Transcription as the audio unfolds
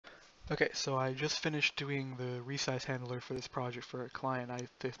Okay, so I just finished doing the resize handler for this project for a client. I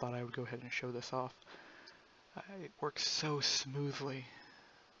thought I would go ahead and show this off. It works so smoothly.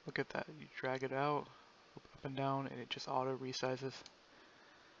 Look at that. You drag it out, up and down, and it just auto resizes.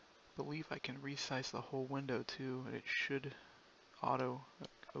 I believe I can resize the whole window too, and it should auto.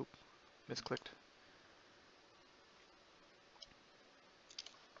 Oh, misclicked.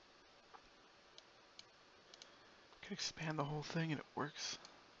 Can expand the whole thing and it works.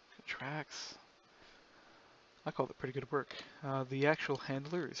 Contracts. I called it pretty good work. The actual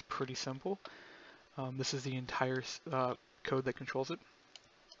handler is pretty simple. This is the entire code that controls it.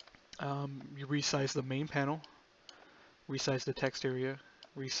 You resize the main panel, resize the text area,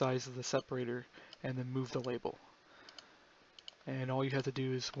 resize the separator, and then move the label. And all you have to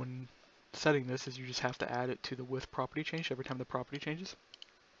do is, when setting this, is you just have to add it to the with property change. Every time the property changes,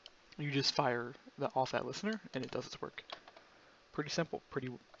 you just fire off that listener, and it does its work. Pretty simple, pretty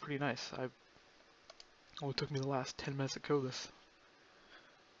nice. Only took me the last 10 minutes to code this.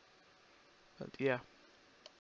 But yeah.